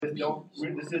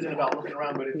This isn't about looking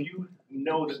around, but if you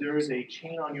know that there is a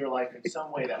chain on your life in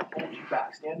some way that holds you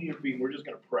back, stand to your feet and we're just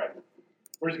going to pray.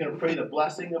 We're just going to pray the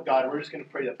blessing of God. We're just going to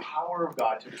pray the power of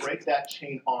God to break that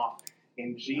chain off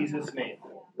in Jesus' name.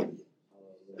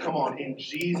 Come on, in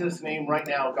Jesus' name right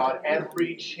now, God,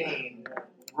 every chain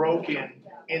broken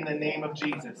in the name of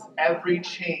Jesus. Every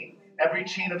chain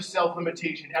of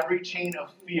self-limitation, every chain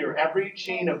of fear, every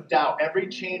chain of doubt, every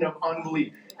chain of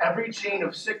unbelief, every chain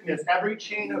of sickness, every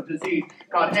chain of disease.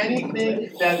 God,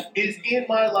 anything that is in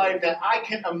my life that I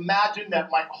can imagine that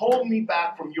might hold me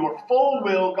back from your full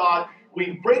will, God,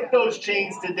 we break those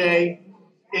chains today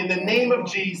in the name of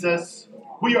Jesus.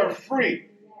 We are free.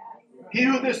 He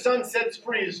who the Son sets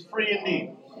free is free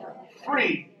indeed.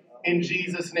 Free in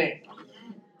Jesus' name.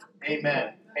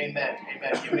 Amen. Amen.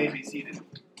 Amen. You may be seated.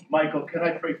 Michael, can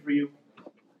I pray for you?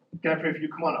 Can I pray for you?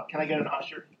 Come on up. Can I get an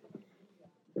usher?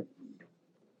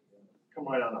 Come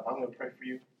right on up. I'm going to pray for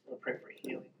you. I'm going to pray for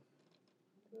healing.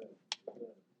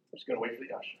 I'm just going to wait for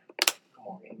the usher. Come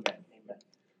on. Amen. Amen.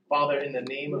 Father, in the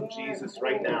name of Jesus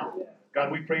right now,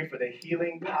 God, we pray for the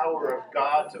healing power of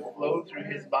God to flow through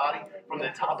his body from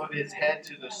the top of his head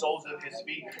to the soles of his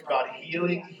feet. God,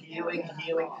 healing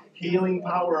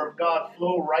power of God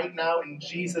flow right now in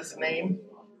Jesus' name.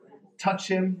 Touch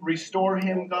him, restore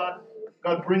him, God.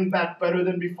 God, bring back better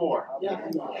than before.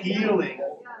 Healing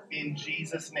in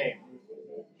Jesus' name.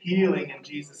 Healing in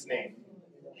Jesus' name.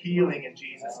 Healing in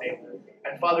Jesus' name.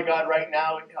 And Father God, right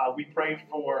now, we pray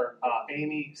for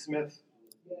Amy Smith's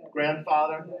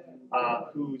grandfather,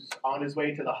 who's on his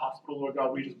way to the hospital. Lord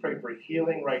God, we just pray for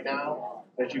healing right now,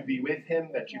 that you be with him,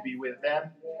 that you be with them,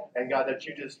 and God, that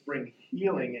you just bring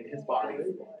healing in his body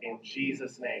in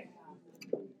Jesus' name.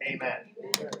 Amen.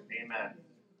 Amen.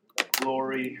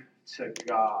 Glory to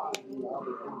God.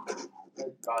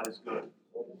 God is good.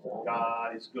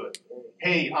 God is good.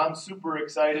 Hey, I'm super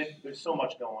excited. There's so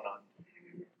much going on.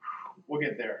 We'll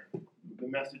get there. The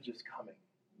message is coming.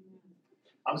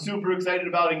 I'm super excited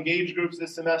about Engage groups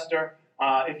this semester.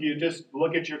 If you just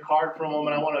look at your card for a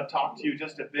moment, I want to talk to you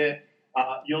just a bit.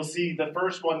 You'll see the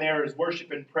first one there is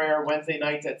worship and prayer, Wednesday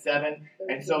nights at 7.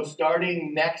 And so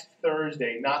starting next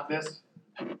Thursday, not this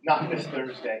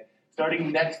Thursday,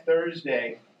 starting next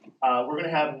Thursday, we're going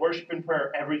to have worship and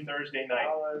prayer every Thursday night.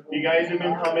 You guys have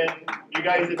been coming.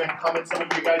 Some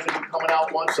of you guys have been coming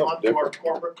out once a month to our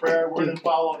corporate prayer. We're going to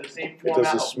follow the same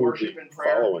format of worship and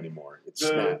prayer.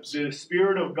 The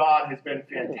Spirit of God has been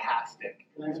fantastic.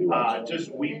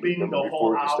 Just weeping the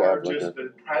whole hour. Just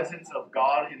the presence of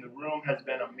God in the room has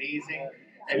been amazing.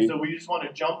 And so we just want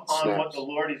to jump on what the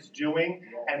Lord is doing,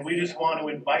 and we just want to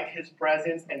invite his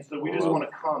presence, and so we just want to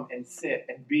come and sit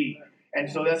and be. And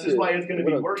so this is why it's going to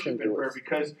be worship and prayer,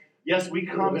 because yes, we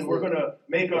come and we're going to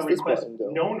make our request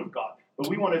known of God, but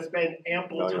we want to spend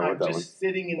ample time just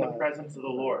sitting in the presence of the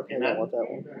Lord. Amen?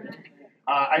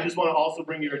 I just want to also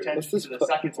bring your attention to the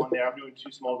second one there. I'm doing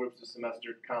 2 small groups this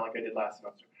semester, kind of like I did last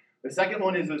semester. The second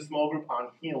one is a small group on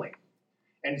healing.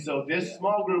 And so this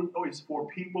small group is for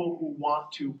people who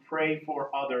want to pray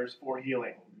for others for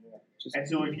healing. And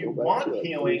so if you want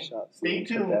healing, stay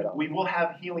tuned. We will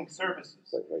have healing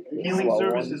services. Healing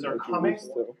services are coming.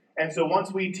 And so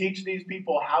once we teach these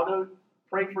people how to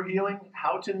pray for healing,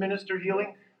 how to minister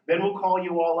healing, then we'll call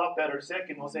you all up that are sick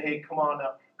and we'll say, hey, come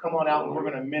on out and we're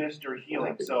going to minister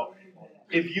healing. So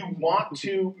if you want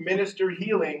to minister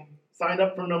healing, sign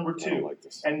up for number 2.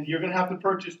 And you're going to have to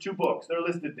purchase 2 books. They're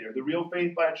listed there. The Real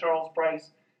Faith by Charles Price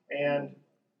and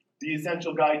The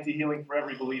Essential Guide to Healing for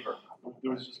Every Believer.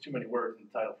 There was just too many words in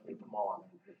the title for me to put them all on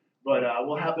there. But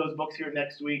we'll have those books here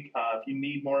next week. If you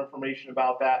need more information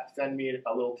about that, send me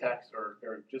a little text or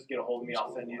just get a hold of me.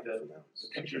 I'll send you the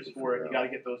pictures for it. You got to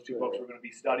get those 2 books. We're going to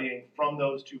be studying from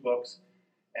those 2 books.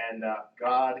 And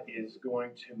God is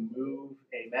going to move.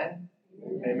 Amen.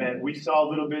 Amen. We saw a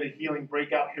little bit of healing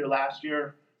breakout here last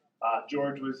year.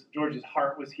 George's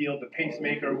heart was healed. The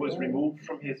pacemaker was removed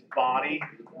from his body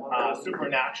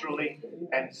supernaturally.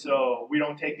 And so we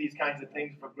don't take these kinds of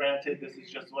things for granted. This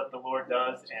is just what the Lord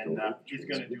does, and he's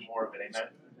going to do more of it. Amen.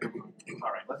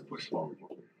 All right, let's push forward.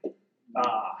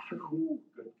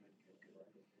 Good.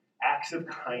 Acts of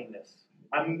kindness.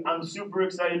 I'm super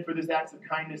excited for this Acts of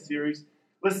Kindness series.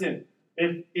 Listen,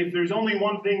 if there's only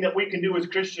one thing that we can do as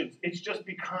Christians, it's just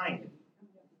be kind.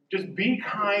 Just be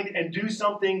kind and do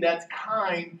something that's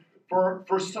kind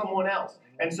for someone else.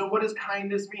 And so what does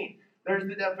kindness mean? There's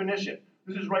the definition.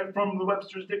 This is right from the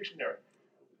Webster's Dictionary.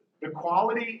 The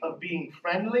quality of being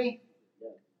friendly,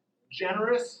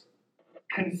 generous,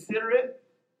 considerate,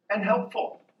 and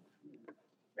helpful.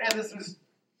 Man, this is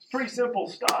pretty simple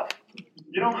stuff.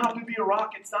 You don't have to be a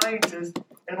rocket scientist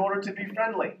in order to be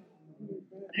friendly.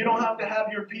 You don't have to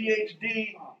have your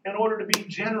PhD in order to be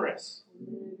generous.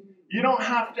 You don't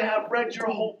have to have read your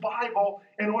whole Bible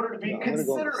in order to be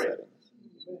considerate.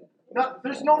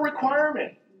 There's no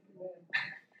requirement.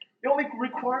 The only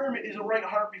requirement is a right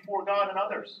heart before God and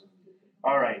others.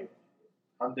 All right.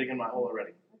 I'm digging my hole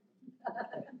already.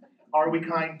 Are we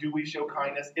kind? Do we show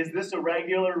kindness? Is this a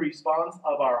regular response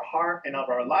of our heart and of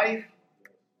our life?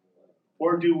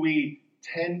 Or do we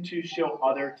tend to show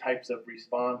other types of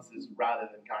responses rather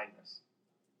than kindness?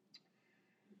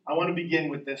 I want to begin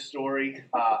with this story.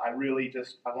 I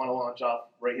want to launch off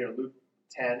right here, Luke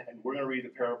 10, and we're going to read the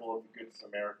parable of the Good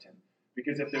Samaritan.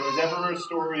 Because if there was ever a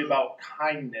story about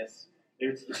kindness,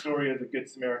 it's the story of the Good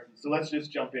Samaritan. So let's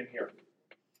just jump in here.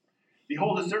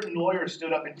 Behold, a certain lawyer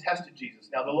stood up and tested Jesus.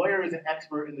 Now, the lawyer is an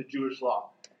expert in the Jewish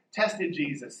law. Tested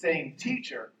Jesus, saying,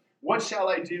 Teacher, what shall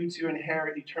I do to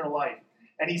inherit eternal life?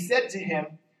 And he said to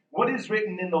him, What is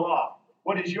written in the law?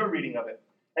 What is your reading of it?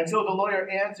 And so the lawyer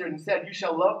answered and said, You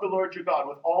shall love the Lord your God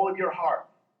with all of your heart,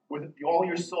 with all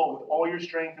your soul, with all your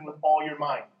strength, and with all your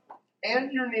mind,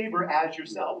 and your neighbor as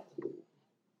yourself.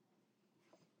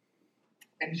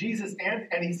 And he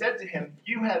said to him,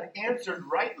 You have answered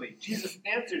rightly. Jesus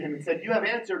answered him and said, You have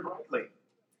answered rightly.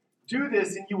 Do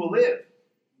this and you will live.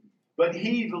 But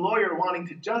he, the lawyer, wanting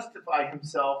to justify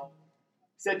himself,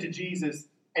 said to Jesus,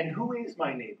 And who is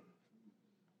my neighbor?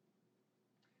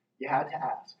 You had to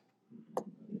ask.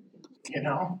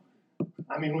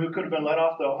 We could have been let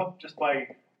off the hook just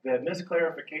by the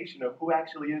misclarification of who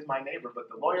actually is my neighbor. But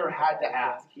the lawyer had to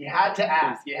ask. He had to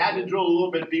ask. He had to drill a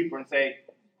little bit deeper and say,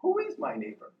 who is my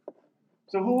neighbor?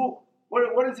 So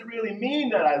what does it really mean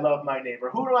that I love my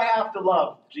neighbor? Who do I have to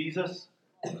love? Jesus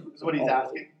is what he's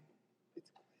asking.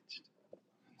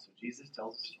 So Jesus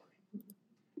tells a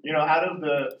story. Out of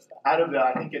the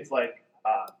I think it's like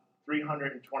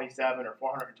 327 or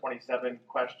 427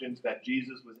 questions that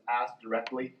Jesus was asked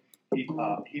directly, he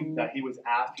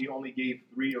only gave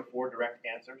 3 or 4 direct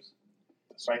answers.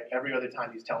 Right? Every other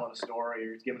time he's telling a story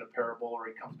or he's giving a parable or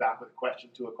he comes back with a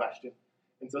question to a question.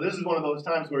 And so this is one of those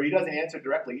times where he doesn't answer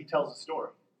directly, he tells a story.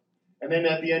 And then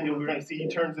at the end we're going to see he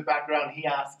turns it back around, he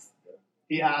asks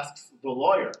the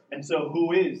lawyer. And so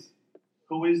who is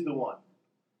the one?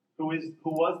 Who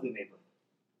was the neighbor?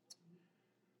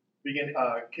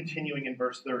 Continuing in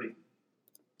verse 30.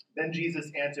 Then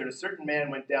Jesus answered, A certain man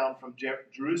went down from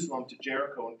Jerusalem to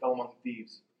Jericho and fell among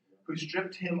thieves, who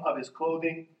stripped him of his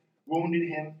clothing, wounded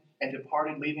him, and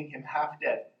departed, leaving him half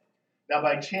dead. Now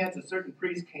by chance a certain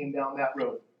priest came down that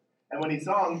road, and when he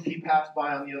saw him, he passed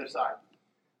by on the other side.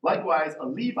 Likewise a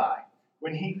Levite,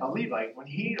 when he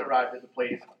arrived at the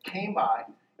place, came by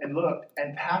and looked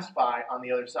and passed by on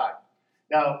the other side.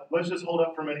 Now, let's just hold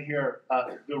up for a minute here.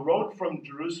 The road from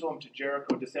Jerusalem to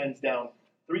Jericho descends down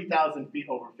 3,000 feet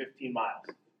over 15 miles.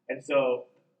 And so,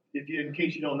 in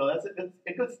case you don't know,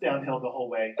 it goes downhill the whole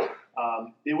way.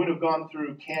 It would have gone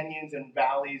through canyons and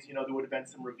valleys. There would have been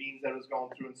some ravines that it was going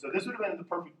through. And so this would have been the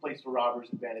perfect place for robbers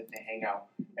and bandits to hang out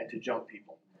and to jump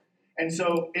people. And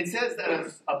so it says that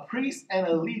a priest and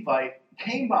a Levite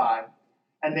came by,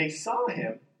 and they saw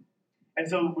him. And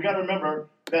so we got to remember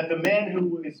that the man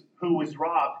who was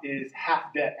robbed is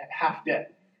half dead,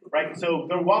 right? So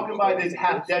they're walking by this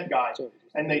half dead guy,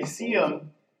 and they see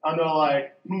him, and they're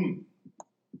like,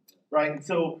 right? And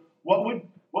so what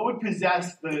would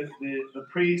possess the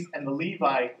priest and the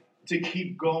Levite to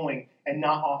keep going and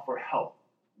not offer help?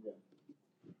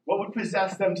 What would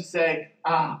possess them to say,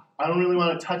 I don't really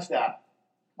want to touch that.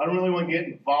 I don't really want to get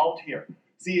involved here.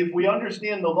 See, if we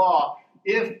understand the law,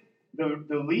 if the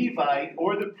Levite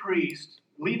or the priest,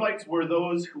 Levites were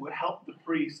those who would help the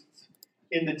priests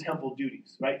in the temple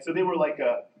duties, right? So they were like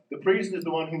the priest is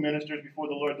the one who ministers before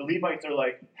the Lord. The Levites are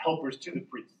like helpers to the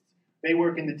priests. They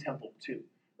work in the temple too,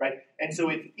 right? And so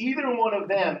if either one of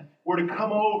them were to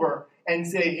come over and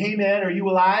say, hey man, are you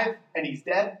alive? And he's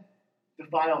dead,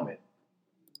 defilement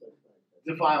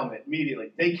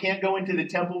immediately. They can't go into the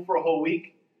temple for a whole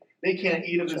week. They can't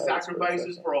eat of the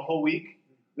sacrifices for a whole week.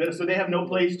 So they have no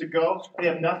place to go. They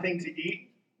have nothing to eat.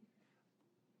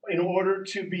 In order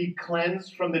to be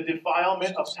cleansed from the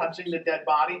defilement of touching the dead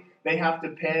body, they have to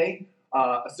pay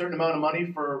a certain amount of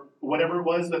money for whatever it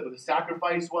was that the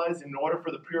sacrifice was. In order for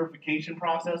the purification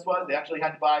process was, they actually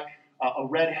had to buy a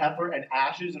red heifer and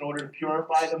ashes in order to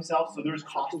purify themselves. So there's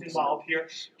cost involved here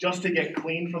just to get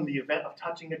clean from the event of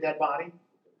touching a dead body.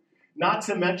 Not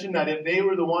to mention that if they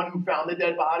were the one who found the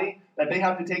dead body, that they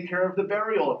have to take care of the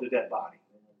burial of the dead body.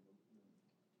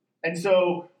 And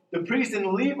so the priest and the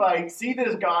Levite see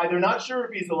this guy. They're not sure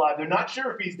if he's alive. They're not sure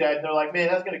if he's dead. They're like, man,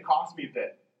 that's going to cost me a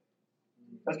bit.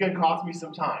 That's going to cost me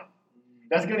some time.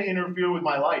 That's going to interfere with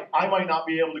my life. I might not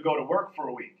be able to go to work for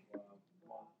a week.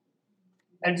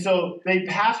 And so they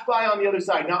passed by on the other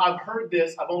side. Now, I've heard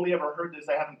this. I've only ever heard this.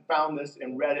 I haven't found this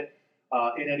and read it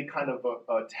in any kind of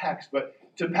a text. But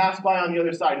to pass by on the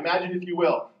other side, imagine, if you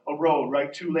will, a road,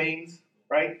 right? 2 lanes,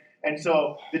 right? And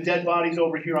so the dead body's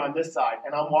over here on this side.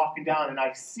 And I'm walking down and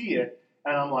I see it.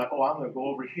 And I'm like, oh, I'm going to go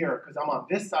over here because I'm on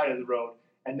this side of the road.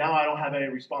 And now I don't have any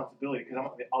responsibility because I'm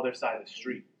on the other side of the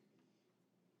street.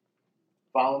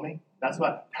 Follow me? That's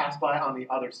what passed by on the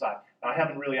other side. Now, I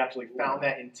haven't really actually found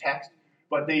that in text.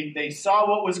 But they saw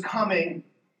what was coming,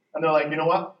 and they're like, you know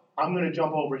what? I'm going to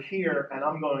jump over here, and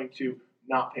I'm going to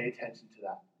not pay attention to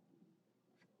that.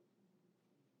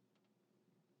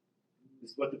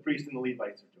 This is what the priests and the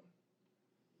Levites are doing.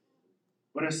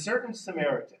 But a certain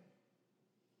Samaritan,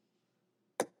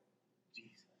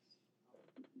 Jesus.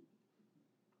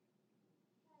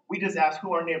 We just asked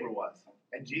who our neighbor was,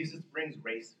 and Jesus brings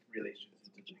race relations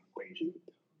into the equation.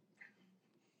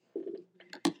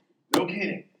 No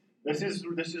kidding. This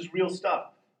is real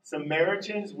stuff.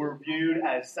 Samaritans were viewed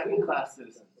as second-class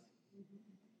citizens.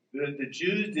 The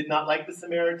Jews did not like the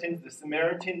Samaritans. The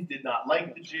Samaritans did not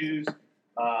like the Jews.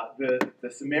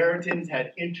 The Samaritans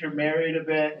had intermarried a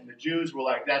bit, and the Jews were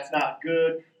like, that's not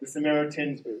good. The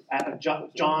Samaritans,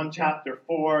 John chapter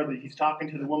 4, he's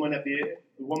talking to the woman at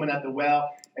the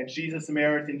well, and she's a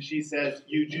Samaritan. She says,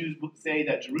 you Jews say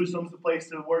that Jerusalem's the place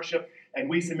to worship, and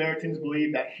we Samaritans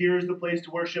believe that here's the place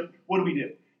to worship. What do we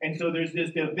do? And so there's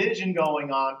this division going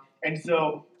on. And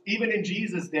so even in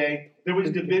Jesus' day, there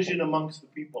was division amongst the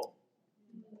people.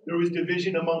 There was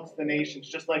division amongst the nations,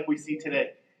 just like we see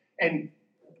today. And,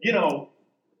 you know,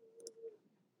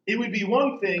 it would be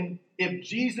one thing if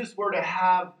Jesus were to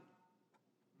have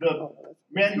the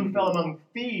man who fell among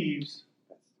thieves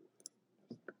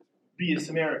be a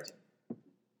Samaritan,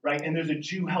 right? And there's a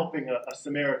Jew helping a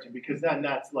Samaritan, because then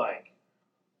that's like,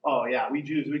 oh, yeah, we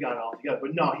Jews, we got it all together.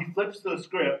 But no, he flips the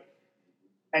script,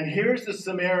 and here's the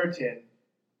Samaritan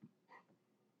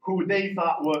who they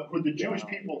thought, who the Jewish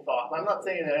people thought. I'm not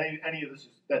saying that any of this,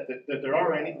 that there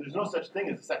are any, there's no such thing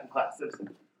as a second-class citizen.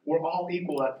 We're all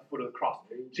equal at the foot of the cross.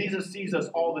 Jesus sees us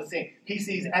all the same. He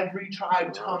sees every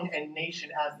tribe, tongue, and nation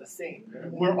as the same.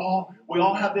 We're all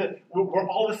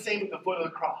the same at the foot of the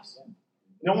cross.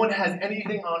 No one has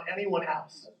anything on anyone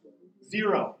else.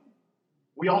 Zero.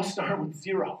 We all start with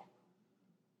 0.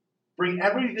 Bring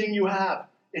everything you have.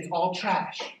 It's all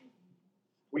trash.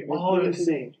 We all are the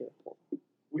same.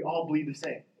 We all bleed the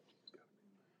same.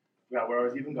 Forgot where I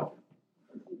was even going.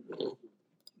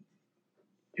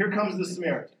 Here comes the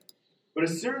Samaritan. But a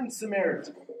certain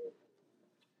Samaritan,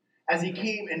 as he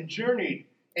came and journeyed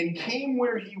and came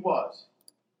where he was.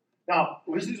 Now,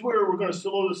 this is where we're going to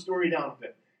slow the story down a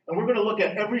bit. And we're going to look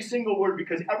at every single word,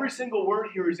 because every single word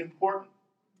here is important.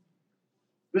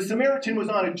 The Samaritan was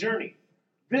on a journey.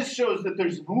 This shows that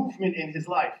there's movement in his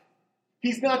life.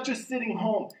 He's not just sitting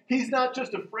home. He's not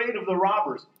just afraid of the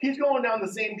robbers. He's going down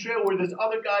the same trail where this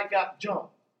other guy got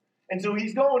jumped. And so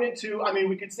he's going into,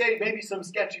 we could say maybe some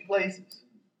sketchy places.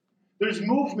 There's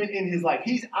movement in his life.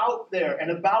 He's out there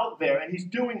and about there, and he's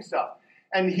doing stuff.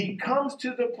 And he comes to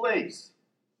the place.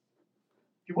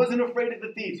 He wasn't afraid of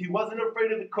the thieves. He wasn't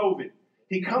afraid of the COVID.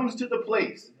 He comes to the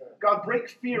place. God, break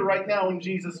fear right now in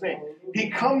Jesus' name. He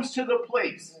comes to the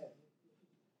place.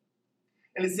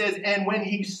 And it says, and when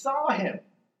he saw him,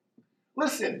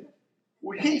 listen,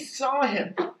 he saw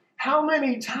him. How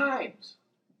many times?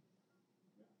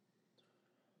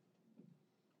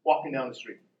 Walking down the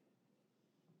street.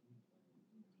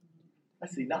 I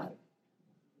see nothing.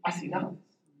 I see nothing.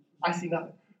 I see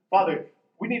nothing. Father,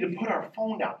 we need to put our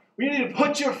phone down. We need to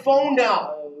put your phone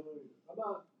down.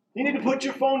 You need to put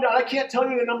your phone down. I can't tell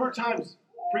you the number of times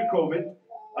pre-COVID.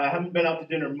 I haven't been out to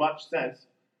dinner much since.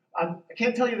 I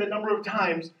can't tell you the number of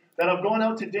times that I've gone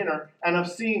out to dinner and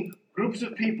I've seen groups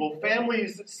of people,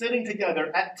 families sitting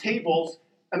together at tables,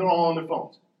 and they're all on their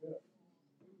phones.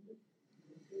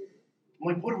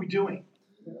 I'm like, what are we doing?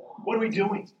 What are we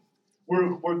doing?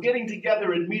 We're getting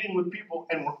together and meeting with people,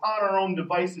 and we're on our own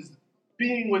devices,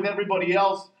 being with everybody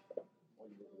else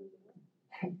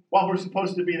while we're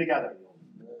supposed to be together.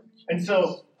 And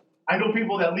so I know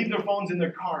people that leave their phones in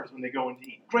their cars when they go in to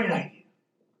eat. Great idea.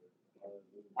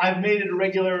 I've made it a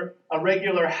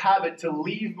regular habit to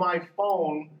leave my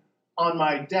phone on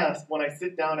my desk when I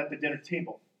sit down at the dinner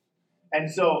table. And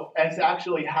so it's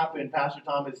actually happened. Pastor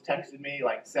Thomas texted me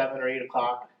like 7 or 8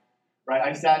 o'clock. Right?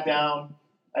 I sat down,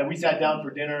 and we sat down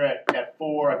for dinner at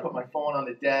 4. I put my phone on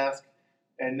the desk,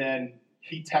 and then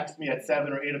he texted me at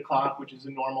 7 or 8 o'clock, which is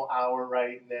a normal hour,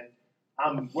 right? And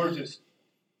then we're just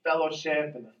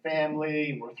fellowship and the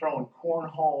family, and we're throwing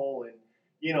cornhole, and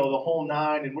the whole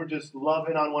nine, and we're just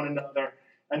loving on one another.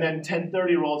 And then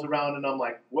 10:30 rolls around, and I'm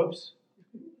like, whoops.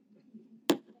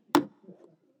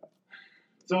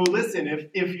 So listen,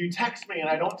 if you text me and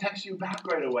I don't text you back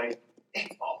right away,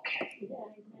 it's okay.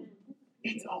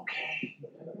 It's okay.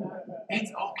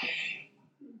 It's okay.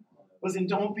 Listen,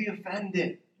 don't be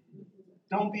offended.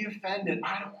 Don't be offended.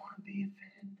 I don't want to be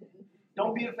offended.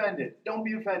 Don't be offended. Don't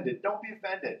be offended. Don't be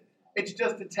offended. It's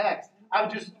just a text.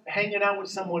 I'm just hanging out with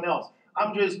someone else.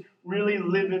 I'm just really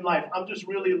living life. I'm just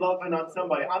really loving on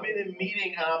somebody. I'm in a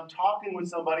meeting and I'm talking with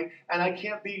somebody, and I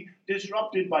can't be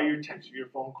disrupted by your text or your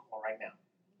phone call right now.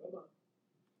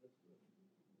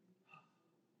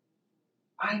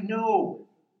 I know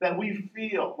that we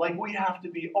feel like we have to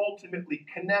be ultimately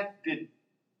connected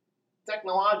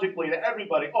technologically to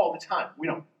everybody all the time. We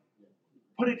don't.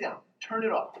 Put it down. Turn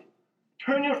it off.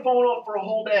 Turn your phone off for a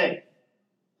whole day.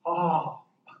 Oh.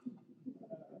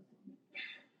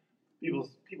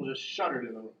 People just shuddered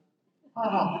in the room.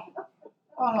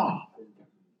 I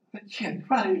can't.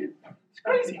 It's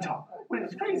crazy talk. Wait,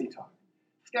 it's crazy talk.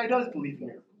 This guy does believe in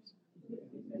miracles.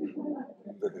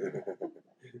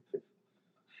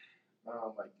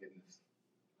 Oh my goodness.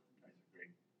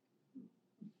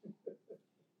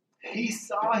 He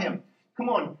saw him. Come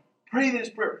on, pray this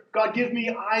prayer. God, give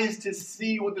me eyes to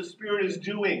see what the Spirit is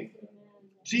doing.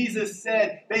 Jesus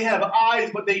said, they have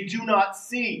eyes, but they do not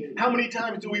see. How many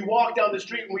times do we walk down the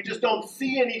street and we just don't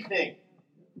see anything?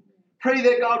 Pray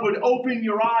that God would open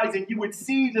your eyes and you would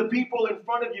see the people in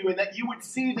front of you, and that you would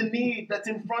see the need that's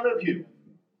in front of you.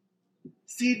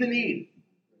 See the need.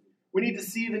 We need to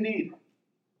see the need.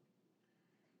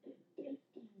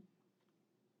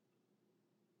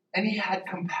 And he had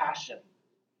compassion.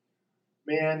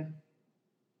 Man,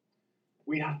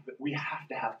 we have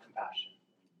to have compassion.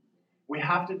 We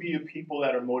have to be a people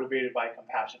that are motivated by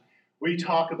compassion. We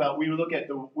look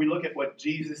at what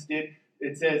Jesus did.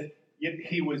 It says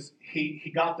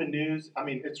he got the news. I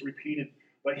mean, it's repeated,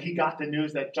 but he got the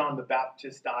news that John the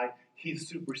Baptist died. He's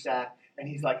super sad, and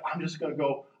he's like, I'm just gonna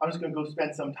go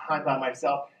spend some time by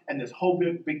myself. And this whole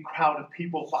big crowd of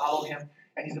people follow him.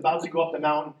 And he's about to go up the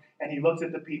mountain, and he looks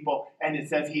at the people, and it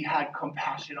says he had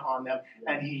compassion on them,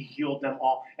 and he healed them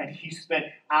all. And he spent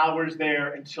hours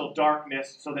there until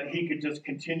darkness so that he could just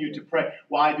continue to pray.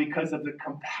 Why? Because of the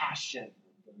compassion.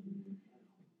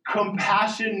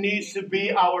 Compassion needs to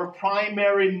be our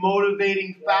primary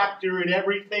motivating factor in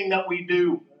everything that we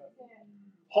do.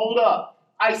 Hold up.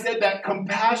 I said that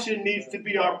compassion needs to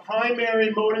be our primary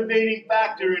motivating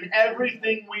factor in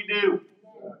everything we do.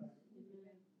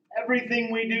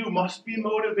 Everything we do must be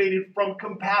motivated from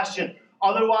compassion.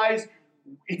 Otherwise,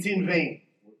 it's in vain.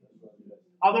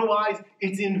 Otherwise,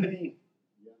 it's in vain.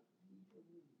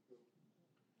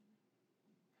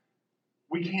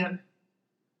 We can't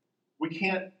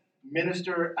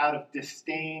minister out of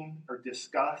disdain or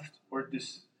disgust or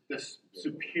this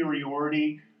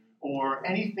superiority or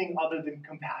anything other than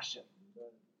compassion.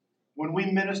 When we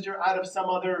minister out of some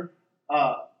other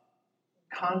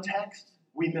context,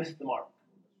 we miss the mark.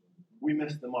 We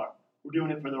miss the mark. We're doing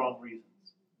it for the wrong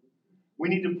reasons. We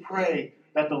need to pray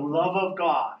that the love of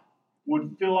God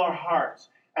would fill our hearts,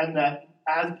 and that,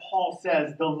 as Paul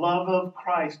says, the love of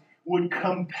Christ would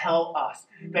compel us,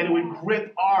 that it would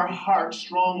grip our hearts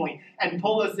strongly and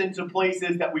pull us into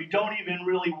places that we don't even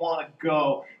really want to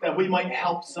go, that we might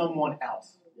help someone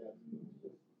else.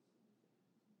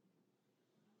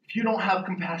 If you don't have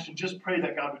compassion, just pray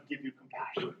that God would give you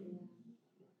compassion.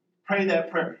 Pray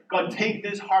that prayer. God, take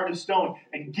this heart of stone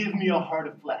and give me a heart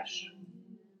of flesh.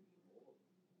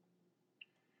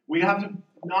 We have to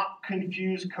not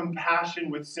confuse compassion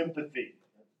with sympathy.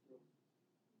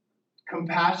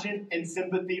 Compassion and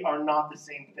sympathy are not the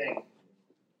same thing.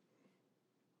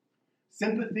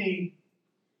 Sympathy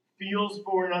feels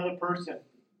for another person,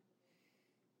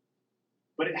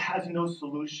 but it has no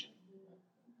solution.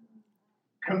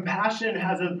 Compassion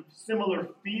has a similar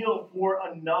feel for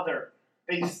another.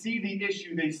 They see the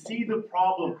issue. They see the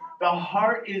problem. The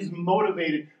heart is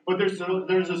motivated, but there's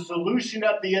a solution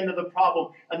at the end of the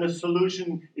problem, and the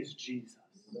solution is Jesus.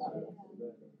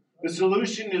 The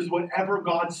solution is whatever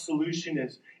God's solution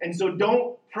is. And so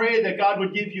don't pray that God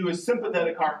would give you a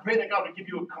sympathetic heart. Pray that God would give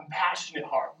you a compassionate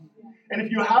heart. And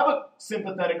if you have a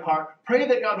sympathetic heart, pray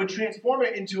that God would transform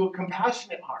it into a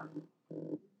compassionate heart.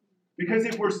 Because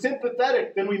if we're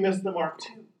sympathetic, then we miss the mark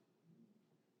too.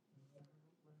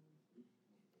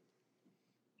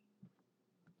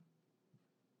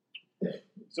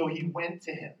 So he went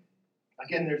to him.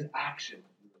 Again, there's action.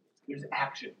 There's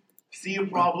action. See a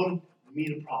problem, meet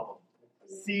a problem.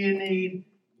 See a need,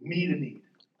 meet a need.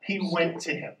 He went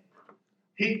to him.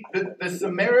 The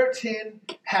Samaritan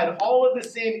had all of the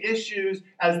same issues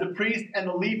as the priest and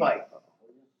the Levite.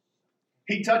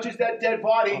 He touches that dead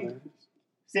body,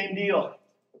 same deal.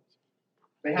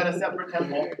 They had a separate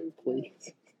temple,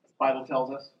 Bible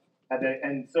tells us.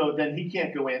 And so then he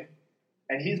can't go in,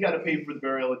 and he's got to pay for the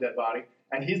burial of the dead body,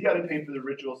 and he's got to pay for the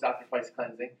ritual sacrifice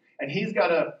cleansing, and he's got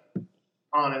to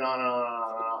on and on and on and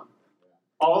on and on.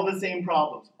 All of the same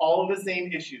problems, all of the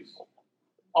same issues,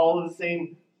 all of the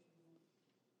same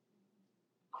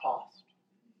cost.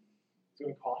 It's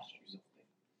going to cost you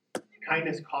something.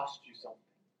 Kindness costs you something,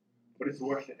 but it's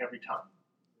worth it every time.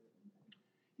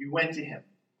 You went to him,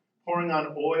 pouring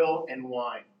on oil and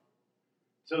wine.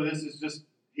 So this is just,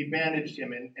 he bandaged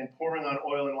him and pouring on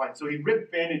oil and wine. So he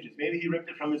ripped bandages. Maybe he ripped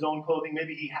it from his own clothing.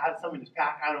 Maybe he had some in his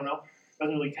pack. I don't know.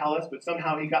 Doesn't really tell us, but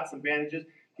somehow he got some bandages.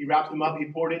 He wrapped them up. He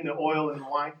poured in the oil and the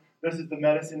wine. This is the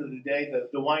medicine of the day.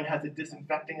 The wine has a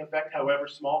disinfecting effect, however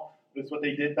small. That's what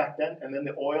they did back then. And then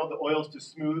the oil's to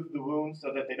smooth the wounds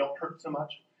so that they don't hurt so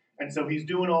much. And so he's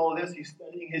doing all of this. He's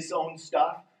spending his own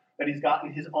stuff that he's got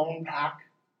in his own pack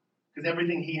because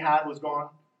everything he had was gone.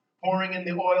 Pouring in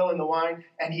the oil and the wine,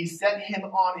 and he set him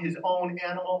on his own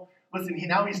animal. Listen,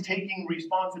 now he's taking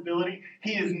responsibility.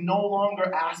 He is no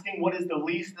longer asking, what is the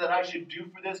least that I should do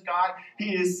for this guy?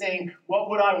 He is saying,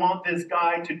 what would I want this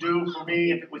guy to do for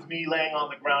me if it was me laying on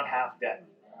the ground half dead?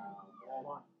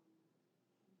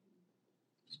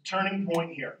 It's a turning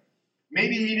point here.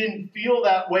 Maybe he didn't feel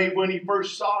that way when he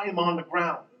first saw him on the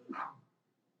ground.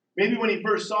 Maybe when he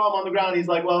first saw him on the ground, he's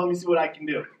like, well, let me see what I can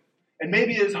do. And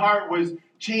maybe his heart was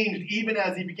changed even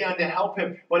as he began to help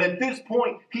him. But at this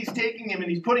point, he's taking him and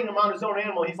he's putting him on his own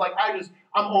animal. He's like, I'm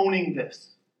owning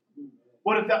this.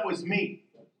 What if that was me?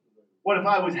 What if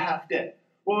I was half dead?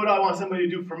 What would I want somebody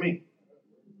to do for me?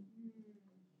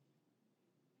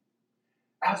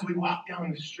 As we walk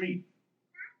down the street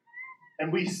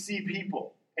and we see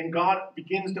people and God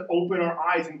begins to open our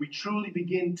eyes and we truly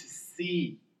begin to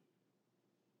see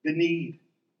the need.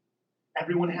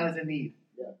 Everyone has a need.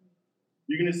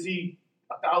 You're going to see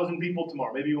 1,000 people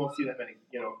tomorrow. Maybe you won't see that many,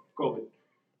 COVID.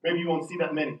 Maybe you won't see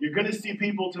that many. You're going to see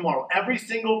people tomorrow. Every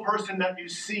single person that you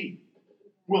see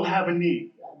will have a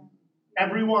need.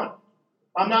 Everyone.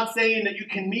 I'm not saying that you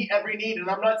can meet every need, and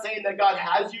I'm not saying that God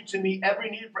has you to meet every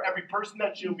need for every person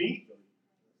that you meet.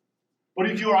 But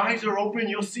if your eyes are open,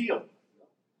 you'll see them.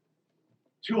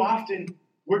 Too often,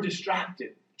 we're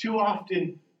distracted. Too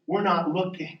often, we're not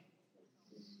looking.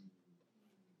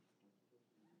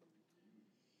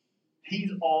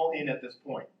 He's all in at this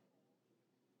point.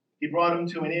 He brought him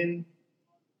to an inn,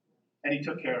 and he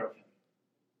took care of him.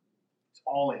 It's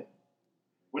all in.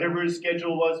 Whatever his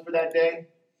schedule was for that day,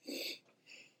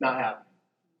 not happening.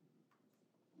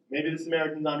 Maybe the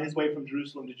Samaritan's on his way from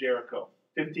Jerusalem to Jericho.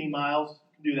 15 miles,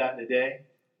 can do that in a day.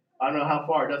 I don't know how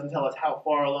far. It doesn't tell us how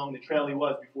far along the trail he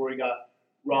was before he got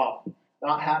robbed.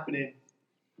 Not happening.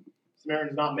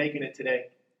 Samaritan's not making it today.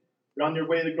 You're on your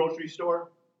way to the grocery store?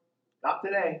 Not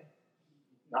today.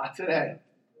 Not today.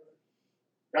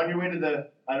 You're on your way to the,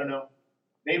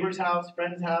 neighbor's house,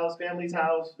 friend's house, family's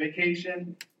house,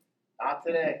 vacation? Not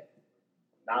today.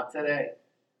 Not today.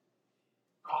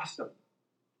 Cost them.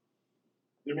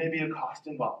 There may be a cost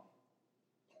involved.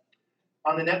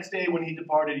 On the next day when he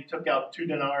departed, he took out 2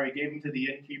 denarii, gave them to the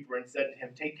innkeeper, and said to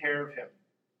him, take care of him.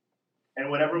 And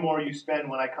whatever more you spend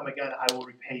when I come again, I will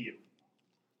repay you.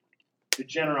 The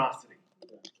generosity.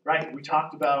 Right? We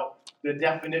talked about the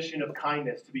definition of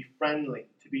kindness, to be friendly,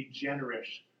 to be generous,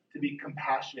 to be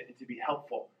compassionate, and to be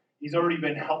helpful. He's already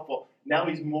been helpful. Now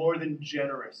he's more than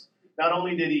generous. Not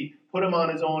only did he put him on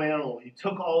his own animal, he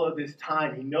took all of his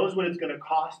time. He knows what it's going to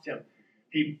cost him.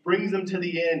 He brings him to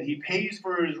the inn. He pays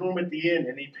for his room at the inn,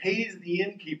 and he pays the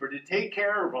innkeeper to take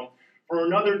care of him for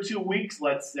another 2 weeks,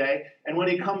 let's say. And when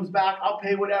he comes back, I'll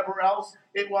pay whatever else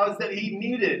it was that he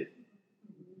needed.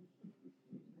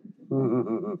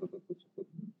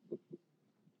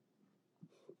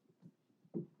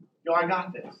 I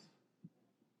got this.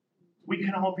 We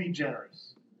can all be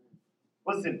generous.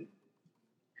 Listen,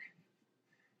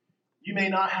 you may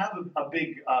not have a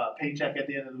big paycheck at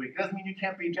the end of the week. It doesn't mean you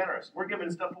can't be generous. We're giving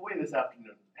stuff away this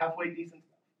afternoon. Halfway decent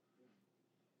stuff.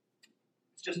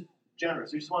 It's just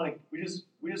generous. We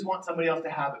just want somebody else to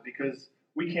have it because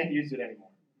we can't use it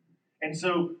anymore. And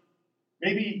so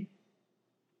maybe,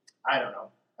 I don't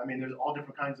know. There's all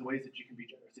different kinds of ways that you can be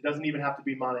generous. It doesn't even have to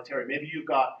be monetary. Maybe you've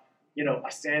got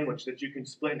a sandwich that you can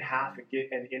split in half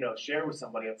and share with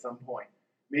somebody at some point.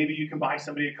 Maybe you can buy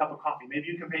somebody a cup of coffee. Maybe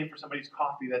you can pay for somebody's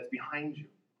coffee that's behind you.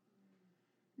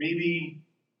 Maybe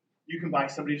you can buy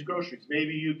somebody's groceries.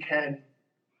 Maybe you can,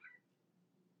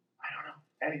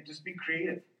 just be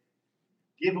creative.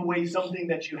 Give away something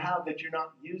that you have that you're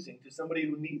not using to somebody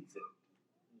who needs it.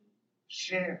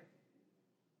 Share.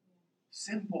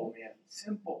 Simple, man.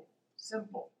 Simple.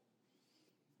 Simple.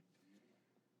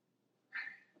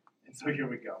 And so here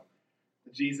we go.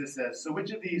 Jesus says, so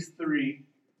which of these three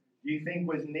do you think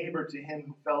was neighbor to him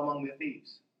who fell among the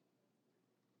thieves?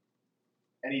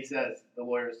 And he says, the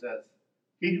lawyer says,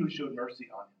 he who showed mercy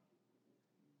on him.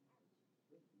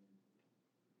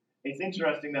 It's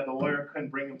interesting that the lawyer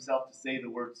couldn't bring himself to say the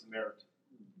word Samaritan.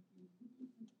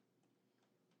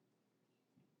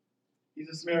 He's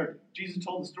a Samaritan. Jesus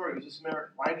told the story. He was a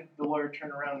Samaritan. Why did the lawyer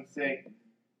turn around and say,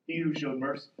 he who showed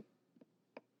mercy?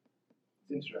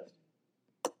 It's interesting.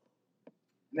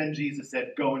 And then Jesus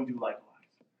said, go and do likewise.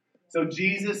 So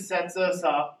Jesus sets us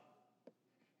up.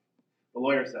 The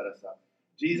lawyer set us up.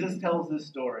 Jesus tells this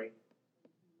story.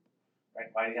 Right?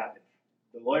 Why did it happen?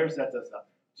 The lawyer sets us up.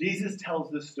 Jesus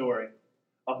tells this story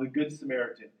of the Good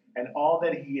Samaritan and all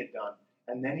that he had done.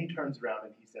 And then he turns around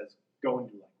and he says, go and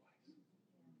do likewise.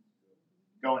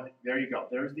 Go and, there you go.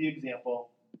 There's the example.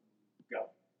 Go.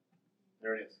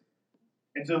 There it is.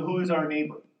 And so who is our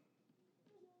neighbor?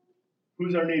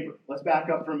 Who's our neighbor? Let's back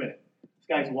up for a minute. This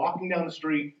guy's walking down the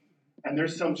street, and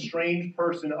there's some strange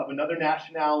person of another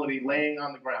nationality laying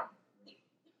on the ground.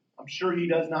 I'm sure he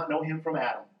does not know him from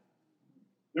Adam.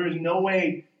 There is no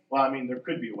way, well, I mean, there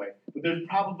could be a way, but there's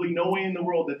probably no way in the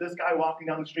world that this guy walking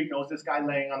down the street knows this guy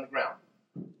laying on the ground.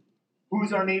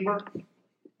 Who's our neighbor?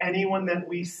 Anyone that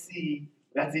we see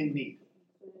that's in need.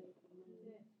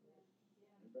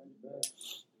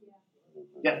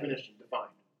 Definition, defined.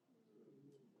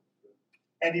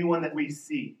 Anyone that we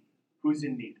see who's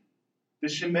in need. The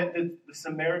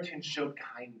Samaritan showed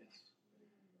kindness.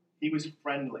 He was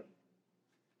friendly.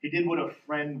 He did what a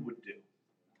friend would do.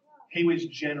 He was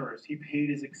generous. He paid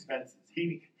his expenses.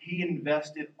 He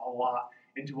invested a lot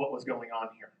into what was going on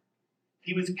here.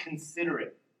 He was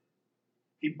considerate.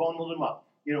 He bundled them up.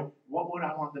 You know, what would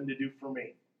I want them to do for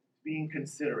me? Being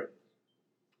considerate.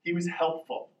 He was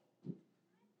helpful.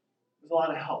 There's a lot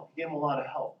of help. He gave him a lot of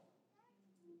help.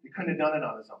 He couldn't have done it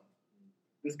on his own.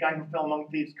 This guy who fell among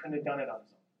thieves couldn't have done it on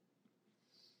his own.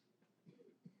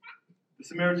 The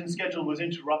Samaritan schedule was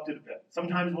interrupted a bit.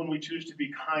 Sometimes when we choose to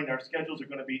be kind, our schedules are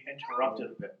going to be interrupted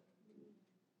a bit.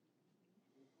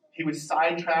 He was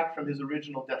sidetracked from his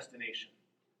original destination.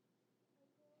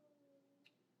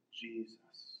 Jesus.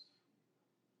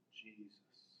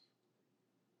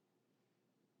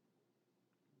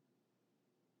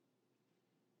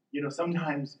 You know,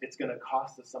 sometimes it's going to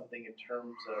cost us something in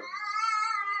terms of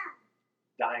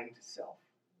dying to self.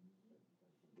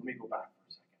 Let me go back for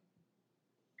a second.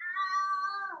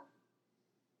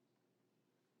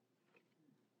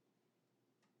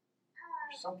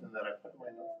 There's something that I put in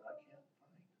my notes that I can't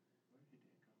find. Where did it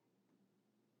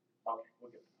go? Okay,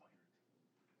 we'll get the point.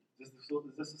 Is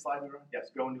this the slide we're on? Yes,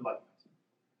 go and do likewise.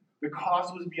 The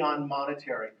cost was beyond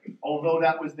monetary, although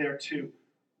that was there too.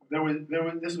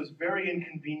 This was very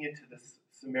inconvenient to this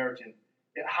Samaritan.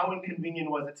 How inconvenient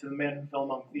was it to the man who fell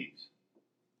among thieves?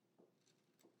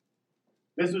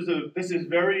 This is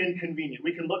very inconvenient.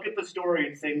 We can look at the story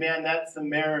and say, man, that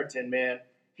Samaritan, man,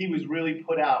 he was really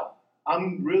put out.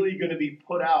 I'm really going to be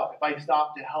put out if I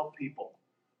stop to help people.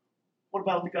 What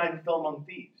about the guy who fell among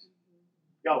thieves?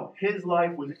 Yo, his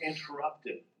life was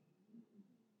interrupted.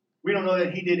 We don't know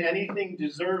that he did anything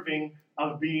deserving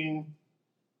of being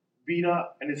beat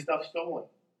up and his stuff stolen.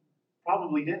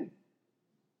 Probably didn't.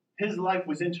 His life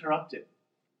was interrupted.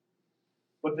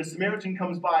 But the Samaritan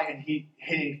comes by and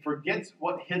he forgets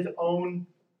what his own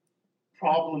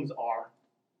problems are.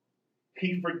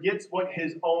 He forgets what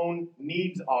his own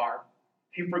needs are.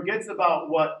 He forgets about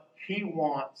what he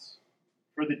wants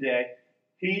for the day.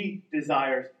 He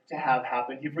desires to have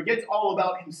happen. He forgets all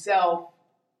about himself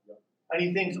and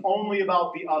he thinks only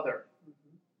about the other.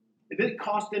 It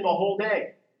cost him a whole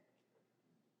day.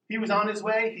 He was on his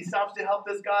way. He stops to help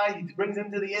this guy. He brings him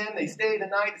to the inn. They stay the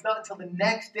night. It's not until the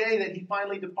next day that he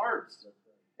finally departs.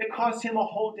 It cost him a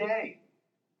whole day.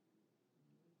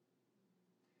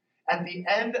 At the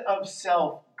end of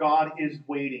self, God is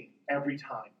waiting every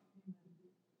time.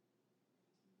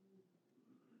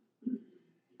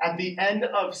 At the end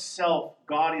of self,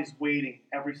 God is waiting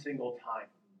every single time.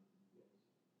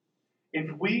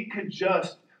 If we could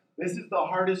just, this is the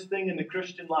hardest thing in the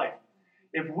Christian life.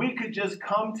 If we could just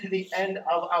come to the end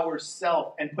of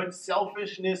ourself and put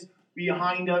selfishness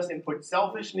behind us and put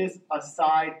selfishness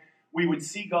aside, we would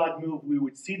see God move. We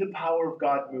would see the power of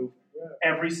God move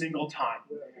every single time.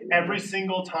 Every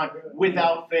single time,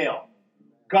 without fail.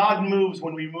 God moves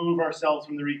when we move ourselves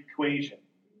from the equation.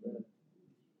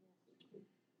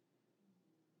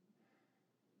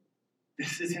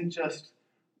 This isn't just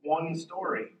one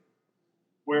story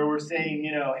where we're saying,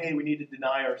 hey, we need to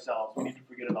deny ourselves. We need to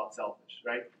forget about selfish,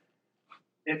 right?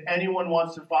 If anyone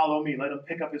wants to follow me, let him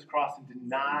pick up his cross and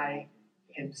deny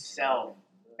himself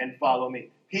and follow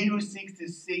me. He who seeks to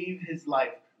save his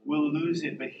life will lose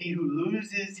it, but he who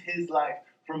loses his life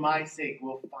for my sake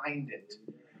will find it.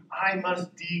 I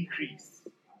must decrease,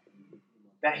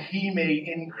 that he may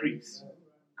increase.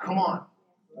 Come on.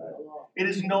 It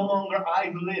is no longer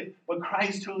I who live, but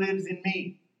Christ who lives in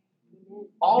me.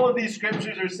 All of these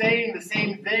scriptures are saying the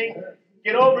same thing.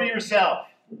 Get over yourself.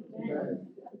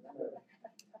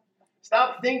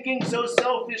 Stop thinking so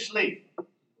selfishly.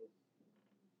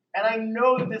 And I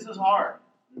know that this is hard.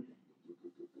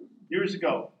 Years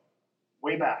ago,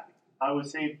 way back, I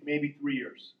was saved maybe 3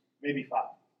 years, maybe 5.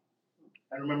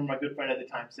 I remember my good friend at the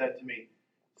time said,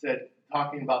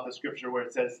 talking about the scripture where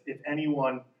it says, if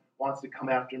anyone wants to come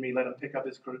after me, let him pick up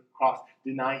his cross,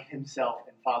 deny himself,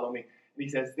 and follow me. And he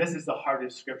says, this is the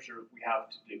hardest scripture we have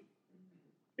to do.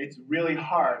 It's really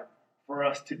hard for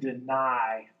us to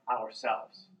deny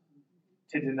ourselves.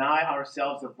 To deny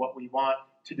ourselves of what we want,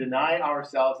 to deny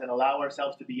ourselves and allow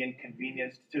ourselves to be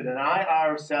inconvenienced, to deny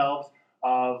ourselves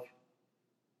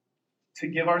to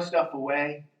give our stuff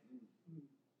away,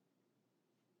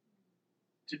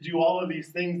 to do all of these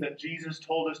things that Jesus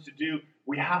told us to do.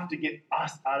 We have to get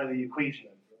us out of the equation.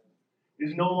 It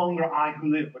is no longer I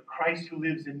who live, but Christ who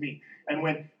lives in me. And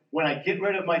when I get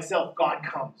rid of myself, God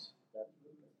comes.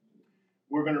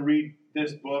 We're going to read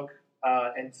this book.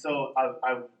 And so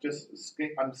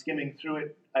I'm skimming through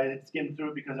it. I skimmed through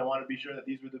it because I wanted to be sure that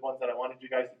these were the ones that I wanted you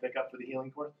guys to pick up for the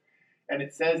healing course. And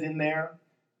it says in there,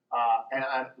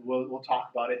 we'll talk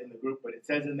about it in the group, but it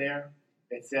says in there,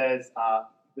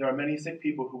 there are many sick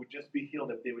people who would just be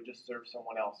healed if they would just serve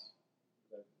someone else.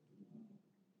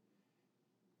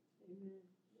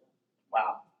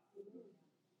 Wow.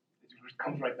 It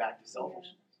comes right back to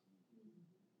selfishness.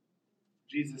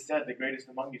 Jesus said, the greatest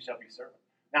among you shall be servant.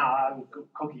 Now,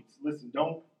 Cookie, listen,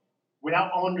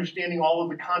 without understanding all of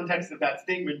the context of that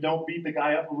statement, don't beat the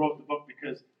guy up who wrote the book,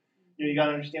 because you got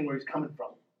to understand where he's coming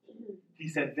from. He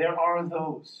said, there are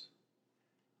those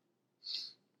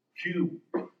few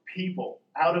people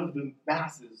out of the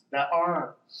masses that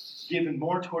are given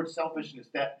more towards selfishness,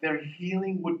 that their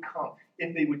healing would come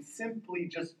if they would simply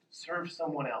just serve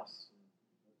someone else.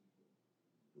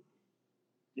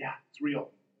 Yeah, it's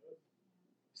real.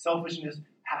 Selfishness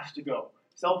has to go.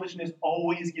 Selfishness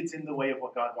always gets in the way of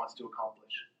what God wants to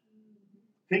accomplish.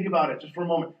 Think about it just for a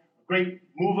moment. A great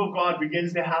move of God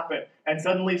begins to happen, and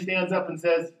suddenly stands up and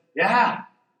says, yeah,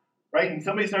 right? And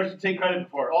somebody starts to take credit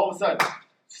for it. All of a sudden,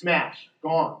 smash,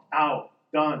 gone, out,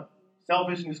 done.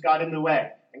 Selfishness got in the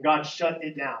way, and God shut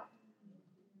it down.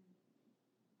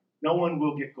 No one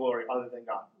will get glory other than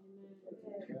God.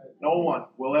 No one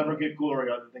will ever get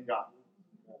glory other than God.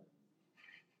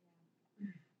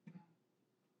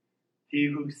 He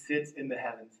who sits in the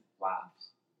heavens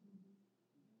laughs.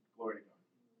 Glory to God.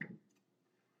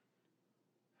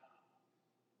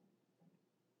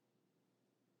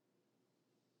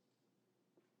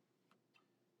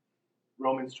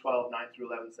 Romans 12, 9 through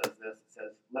 11 says this. It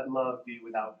says, let love be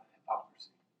without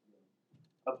hypocrisy.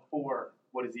 Abhor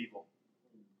what is evil.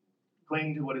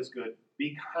 Cling to what is good.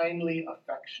 Be kindly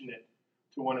affectionate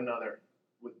to one another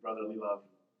with brotherly love.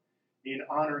 In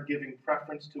honor, giving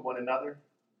preference to one another,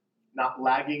 not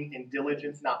lagging in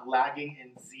diligence, not lagging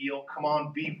in zeal. Come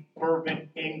on, be fervent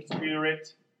in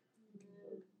spirit.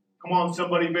 Come on,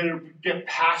 somebody better get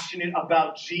passionate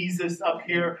about Jesus up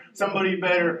here. Somebody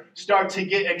better start to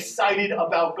get excited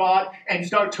about God and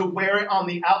start to wear it on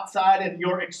the outside, and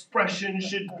your expression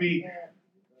should be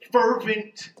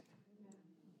fervent,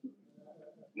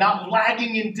 not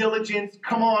lagging in diligence.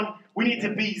 Come on, we need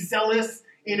to be zealous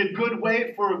in a good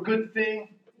way for a good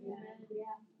thing.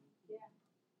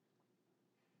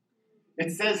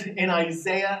 It says in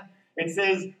Isaiah, it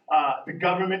says the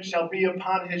government shall be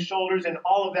upon his shoulders and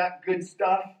all of that good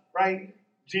stuff, right?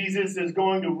 Jesus is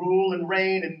going to rule and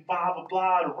reign and blah, blah,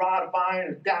 blah, a rod of iron,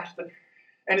 and dash the...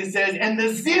 And it says, and the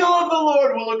zeal of the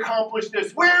Lord will accomplish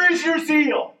this. Where is your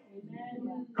zeal?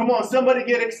 Come on, somebody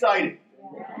get excited.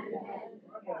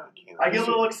 I get a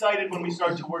little excited when we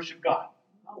start to worship God.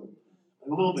 A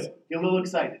little bit. Get a little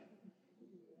excited.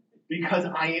 Because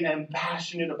I am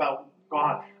passionate about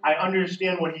God. I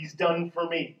understand what he's done for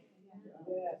me.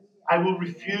 I will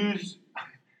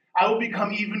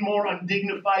become even more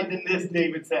undignified than this,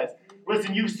 David says.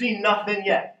 Listen, you've seen nothing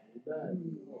yet.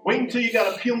 Wait until you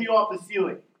got to peel me off the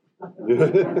ceiling.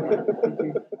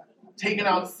 Taking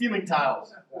out ceiling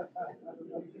tiles.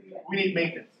 We need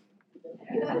maintenance.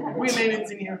 We need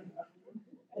maintenance in here.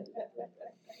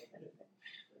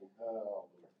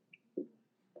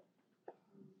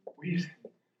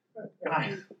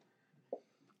 Guys,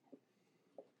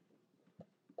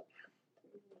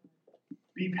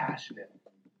 be passionate.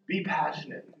 Be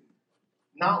passionate.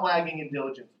 Not lagging in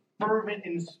diligence. Fervent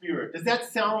in spirit. Does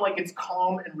that sound like it's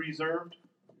calm and reserved?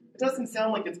 It doesn't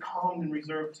sound like it's calm and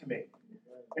reserved to me.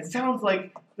 It sounds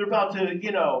like they're about to,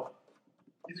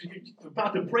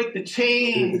 about to break the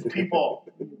chains, people.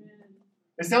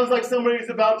 It sounds like somebody's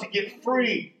about to get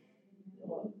free.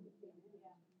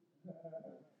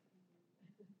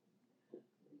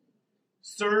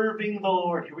 Serving the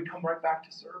Lord. Here we come right back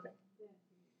to serving.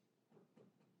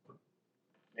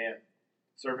 Man,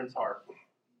 servant's heart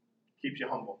keeps you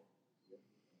humble.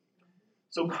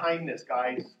 So kindness,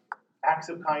 guys. Acts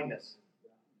of kindness.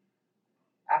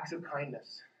 Acts of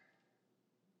kindness.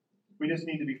 We just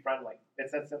need to be friendly.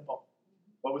 It's that simple.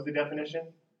 What was the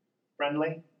definition?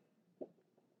 Friendly,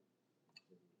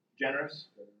 generous,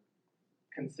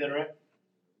 considerate,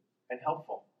 and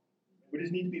helpful. We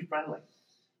just need to be friendly.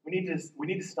 We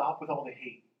need to stop with all the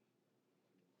hate.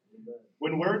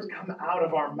 When words come out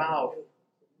of our mouth,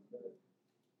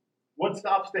 what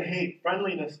stops the hate?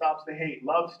 Friendliness stops the hate.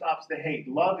 Love stops the hate.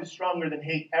 Love is stronger than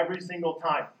hate every single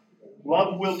time.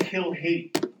 Love will kill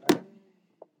hate.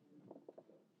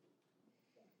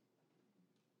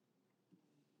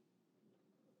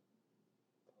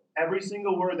 Every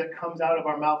single word that comes out of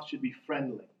our mouth should be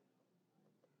friendly.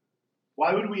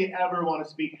 Why would we ever want to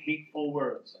speak hateful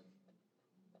words?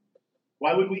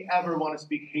 Why would we ever want to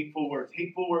speak hateful words?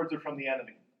 Hateful words are from the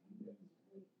enemy.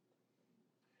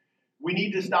 We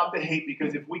need to stop the hate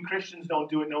because if we Christians don't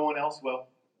do it, no one else will.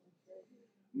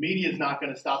 Media is not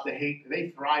going to stop the hate. They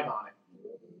thrive on it.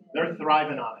 They're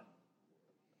thriving on it.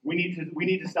 We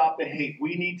need to stop the hate.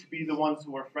 We need to be the ones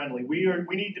who are friendly. We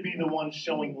need to be the ones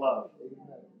showing love.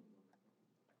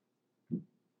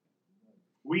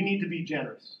 We need to be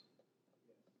generous.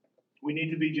 We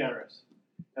need to be generous.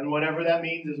 And whatever that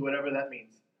means is whatever that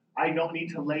means. I don't need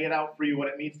to lay it out for you what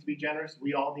it means to be generous.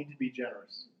 We all need to be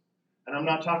generous. And I'm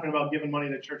not talking about giving money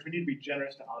to the church. We need to be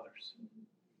generous to others.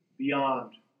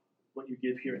 Beyond what you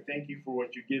give here. Thank you for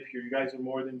what you give here. You guys are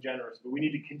more than generous. But we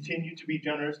need to continue to be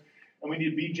generous. And we need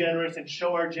to be generous and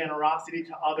show our generosity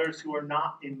to others who are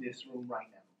not in this room right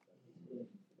now.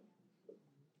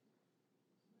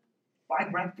 Buy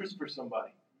breakfast for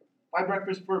somebody. Buy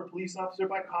breakfast for a police officer.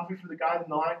 Buy coffee for the guys in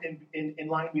the line in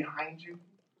line behind you.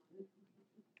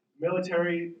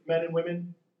 Military men and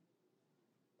women.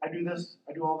 I do this.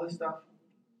 I do all this stuff.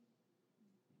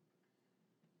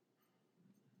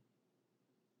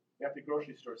 You're at the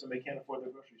grocery store. Somebody can't afford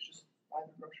their groceries. Just buy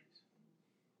their groceries.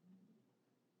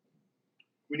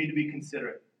 We need to be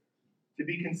considerate. To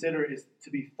be considerate is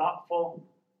to be thoughtful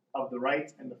of the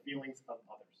rights and the feelings of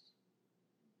others.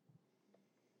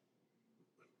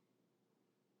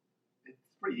 It's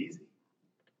pretty easy.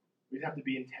 We just have to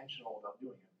be intentional about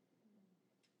doing it.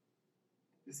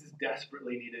 This is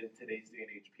desperately needed in today's day and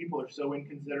age. People are so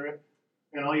inconsiderate,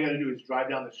 and all you got to do is drive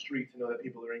down the street to know that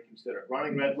people are inconsiderate.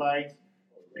 Running red lights,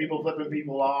 people flipping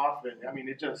people off, and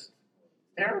it's just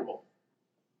terrible.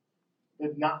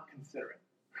 They're not considerate.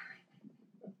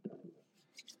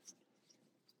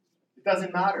 It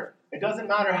doesn't matter. It doesn't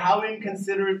matter how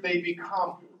inconsiderate they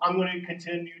become. I'm going to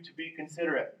continue to be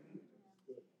considerate.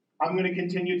 I'm going to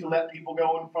continue to let people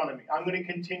go in front of me. I'm going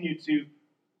to continue to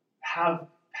have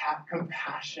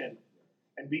compassion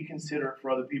and be considerate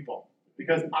for other people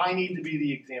because I need to be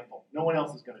the example. No one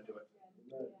else is going to do it.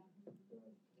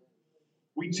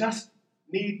 We just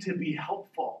need to be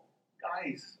helpful.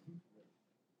 Guys,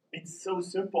 it's so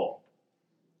simple.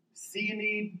 See a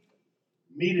need,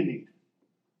 meet a need.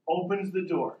 Opens the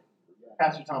door.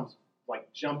 Pastor Tom's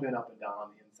like jumping up and down on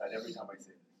the inside every time I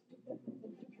say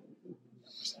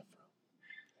this.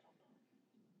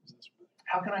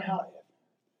 How can I help?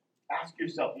 Ask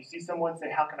yourself. You see someone, say,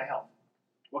 how can I help?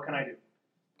 What can I do?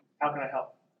 How can I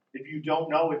help? If you don't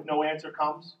know, if no answer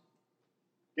comes,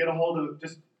 get a hold of,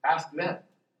 just ask them.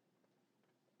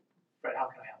 Fred, how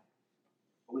can I help?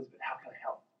 Elizabeth, how can I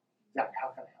help? Zach, how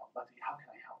can I help? Lexi, how can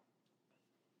I help?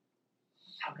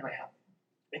 How can I help?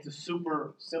 It's a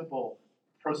super simple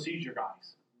procedure,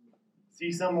 guys.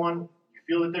 See someone, you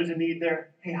feel that there's a need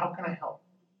there. Hey, how can I help?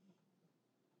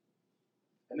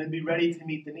 And then be ready to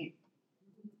meet the need.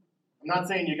 I'm not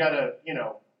saying you got to,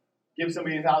 give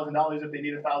somebody $1,000 if they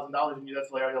need $1,000 and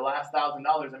that's like the last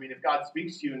 $1,000. I mean, if God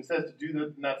speaks to you and says to do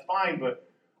that, then that's fine. But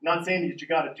I'm not saying that you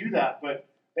got to do that. But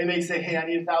they may say, hey, I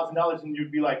need $1,000. And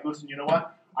you'd be like, listen, you know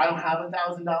what? I don't have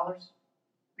 $1,000.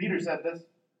 Peter said this.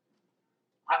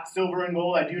 Silver and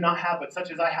gold I do not have, but such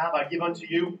as I have, I give unto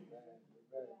you.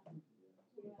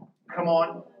 Come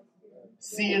on.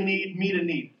 see a need, meet a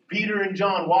need. Peter and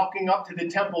John walking up to the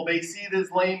temple, they see this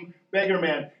lame beggar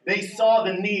man. They saw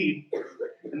the need,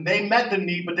 and they met the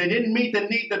need, but they didn't meet the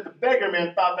need that the beggar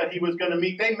man thought that he was going to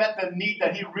meet. They met the need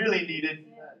that he really needed.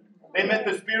 They met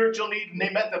the spiritual need, and they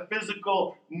met the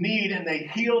physical need, and they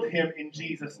healed him in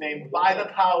Jesus' name by the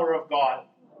power of God.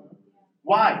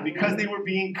 Why? Because they were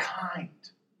being kind.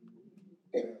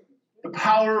 The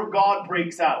power of God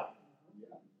breaks out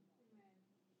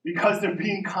because they're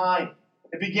being kind.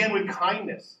 It began with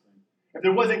kindness. If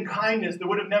there wasn't kindness, there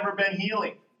would have never been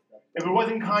healing. If there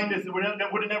wasn't kindness, there would have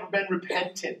never been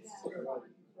repentance.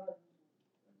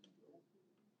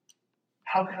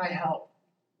 How can I help?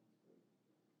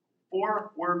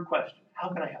 4-word question. How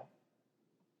can I help?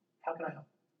 How can I help?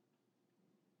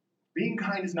 Being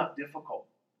kind is not difficult.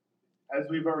 As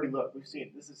we've already looked, we've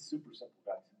seen, this is super simple,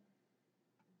 guys.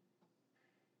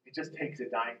 It just takes a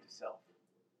dying to self.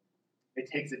 It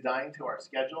takes a dying to our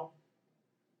schedule.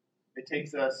 It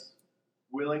takes us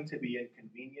willing to be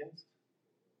inconvenienced.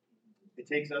 It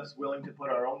takes us willing to put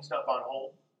our own stuff on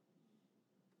hold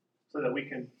so that we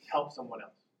can help someone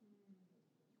else.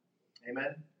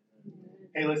 Amen?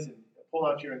 Hey, listen, pull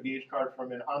out your engaged card for a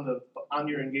minute. On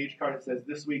your engaged card, it says,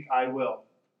 this week I will.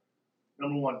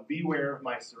 Number 1, beware of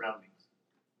my surroundings.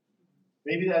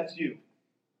 Maybe that's you.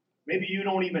 Maybe you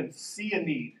don't even see a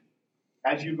need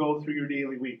as you go through your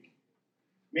daily week.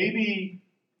 Maybe,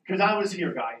 because I was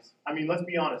here, guys. I mean, let's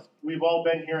be honest. We've all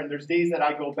been here, and there's days that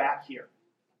I go back here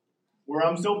where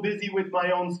I'm so busy with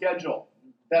my own schedule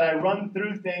that I run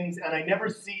through things and I never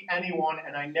see anyone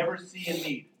and I never see a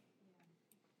need.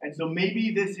 And so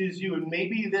maybe this is you, and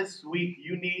maybe this week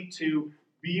you need to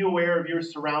be aware of your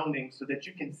surroundings so that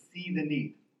you can see the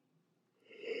need.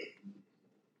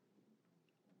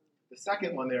 The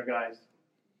second one there, guys,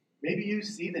 maybe you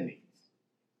see the needs.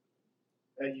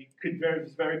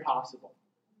 It's very possible.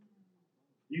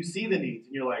 You see the needs,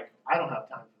 and you're like, I don't have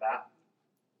time for that.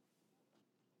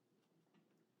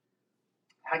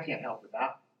 I can't help with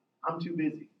that. I'm too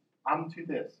busy. I'm too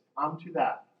this. I'm too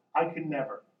that. I can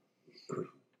never.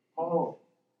 Oh,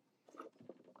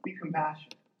 be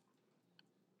compassionate.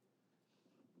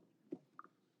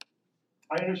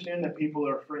 I understand that people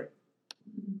are afraid.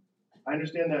 I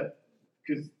understand that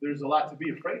because there's a lot to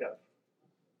be afraid of.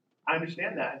 I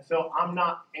understand that. And so I'm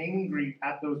not angry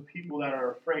at those people that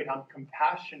are afraid. I'm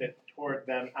compassionate toward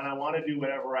them, and I want to do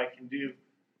whatever I can do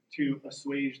to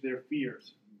assuage their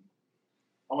fears.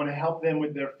 I want to help them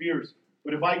with their fears.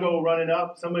 But if I go running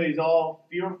up, somebody's all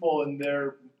fearful in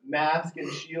their mask and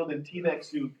shield and T-Mex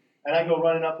suit, and I go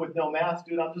running up with no mask,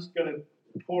 dude, I'm just going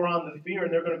to pour on the fear,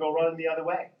 and they're going to go running the other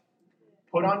way.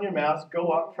 Put on your mask, go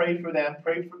up, pray for them,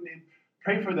 pray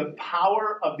for the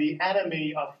power of the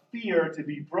enemy of fear to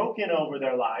be broken over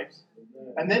their lives,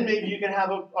 and then maybe you can have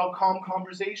a calm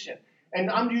conversation. And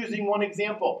I'm using one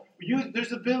example.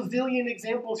 There's a bazillion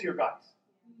examples here, guys.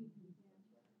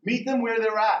 Meet them where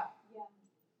they're at.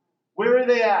 Where are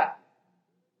they at?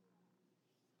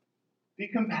 Be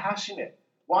compassionate.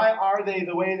 Why are they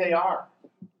the way they are?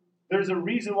 There's a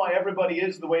reason why everybody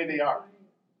is the way they are.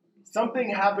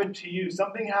 Something happened to you.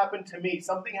 Something happened to me.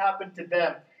 Something happened to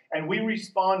them. And we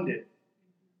responded.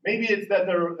 Maybe it's that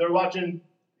they're watching,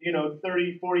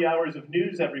 30, 40 hours of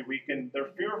news every week and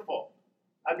they're fearful.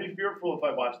 I'd be fearful if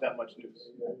I watched that much news.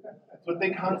 That's what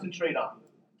they concentrate on.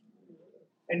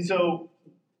 And so,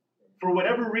 for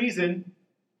whatever reason,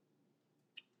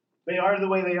 they are the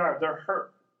way they are. They're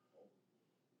hurt.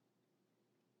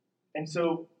 And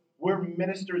so, we're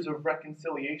ministers of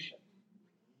reconciliation.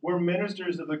 We're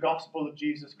ministers of the gospel of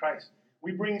Jesus Christ.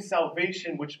 We bring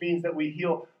salvation, which means that we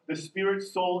heal the spirit,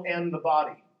 soul, and the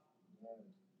body.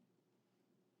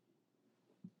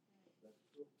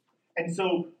 And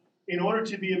so, in order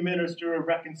to be a minister of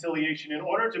reconciliation, in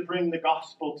order to bring the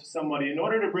gospel to somebody, in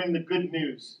order to bring the good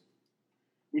news,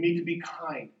 we need to be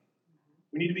kind.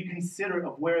 We need to be considerate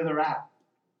of where they're at.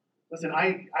 Listen,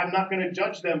 I'm not going to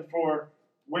judge them for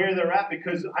where they're at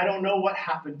because I don't know what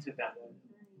happened to them.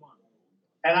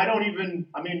 And I don't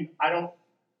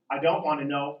want to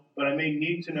know, but I may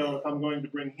need to know if I'm going to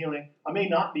bring healing. I may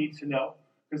not need to know,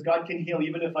 because God can heal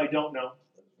even if I don't know.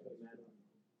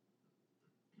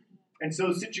 And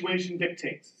so situation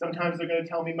dictates. Sometimes they're going to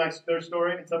tell me their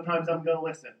story, and sometimes I'm going to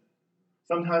listen.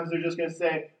 Sometimes they're just going to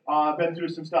say, I've been through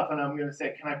some stuff, and I'm going to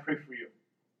say, can I pray for you?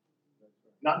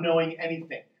 Not knowing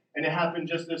anything. And it happened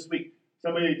just this week.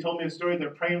 Somebody told me a story.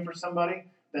 They're praying for somebody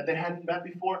that they hadn't met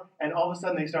before, and all of a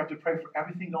sudden they start to pray for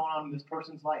everything going on in this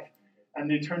person's life. And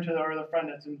they turn to their other friend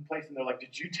that's in place, and they're like,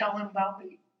 did you tell him about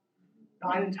me?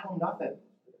 No, I didn't tell him nothing.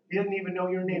 He didn't even know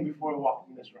your name before we walked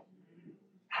in this room.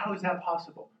 How is that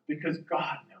possible? Because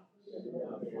God knows.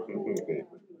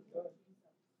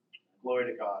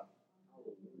 Glory to God.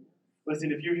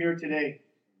 Listen, if you're here today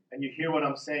and you hear what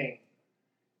I'm saying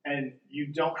and you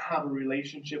don't have a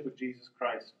relationship with Jesus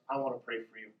Christ, I want to pray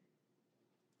for you.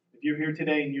 If you're here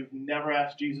today and you've never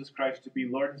asked Jesus Christ to be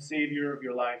Lord and Savior of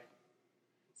your life,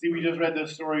 see, we just read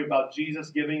this story about Jesus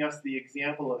giving us the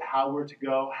example of how we're to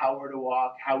go, how we're to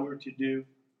walk, how we're to do.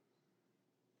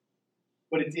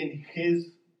 But it's in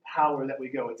His power that we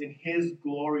go. It's in His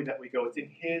glory that we go. It's in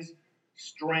His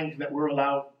strength that we're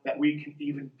allowed, that we can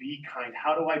even be kind.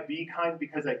 How do I be kind?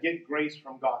 Because I get grace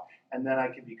from God, and then I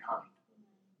can be kind.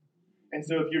 And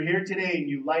so if you're here today and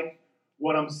you like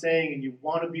what I'm saying and you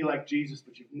want to be like Jesus,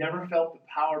 but you've never felt the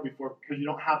power before because you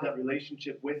don't have that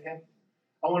relationship with Him,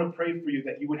 I want to pray for you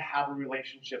that you would have a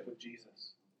relationship with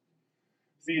Jesus.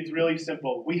 See, it's really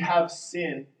simple. We have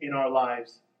sin in our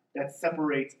lives that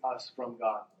separates us from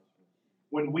God.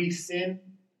 When we sin,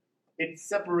 it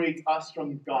separates us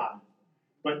from God.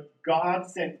 But God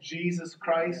sent Jesus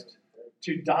Christ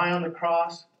to die on the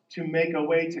cross, to make a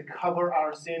way to cover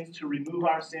our sins, to remove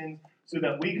our sins, so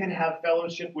that we can have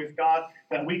fellowship with God,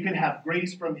 that we can have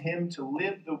grace from Him to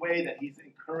live the way that He's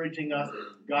encouraging us,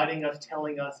 guiding us,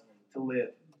 telling us to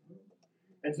live.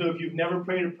 And so if you've never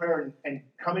prayed a prayer and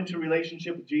come into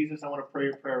relationship with Jesus, I want to pray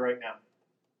a prayer right now.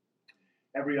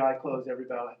 Every eye closed, every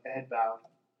head bowed.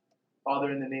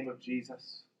 Father, in the name of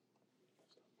Jesus,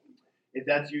 if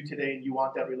that's you today and you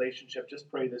want that relationship, just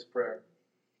pray this prayer.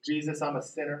 Jesus, I'm a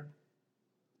sinner.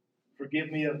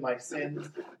 Forgive me of my sins.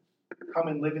 Come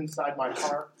and live inside my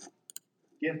heart.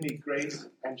 Give me grace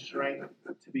and strength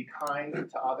to be kind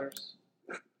to others.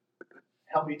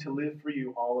 Help me to live for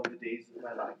you all of the days of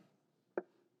my life.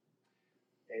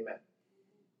 Amen.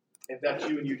 If that's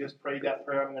you and you just prayed that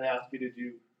prayer, I'm going to ask you to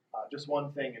do just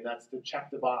one thing, and that's to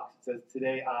check the box. It says,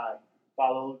 today I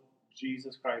follow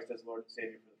Jesus Christ as Lord and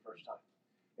Savior for the first time.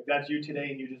 If that's you today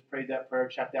and you just prayed that prayer,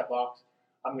 check that box.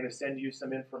 I'm going to send you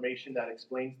some information that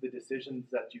explains the decisions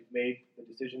that you've made, the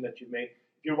decision that you've made.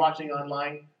 If you're watching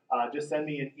online, just send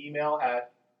me an email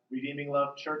at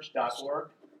redeeminglovechurch.org,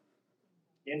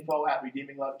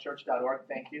 info@redeeminglovechurch.org.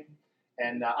 Thank you.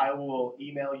 And I will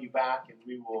email you back, and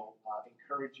we will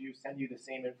encourage you, send you the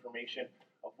same information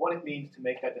of what it means to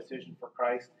make that decision for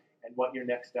Christ and what your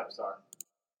next steps are.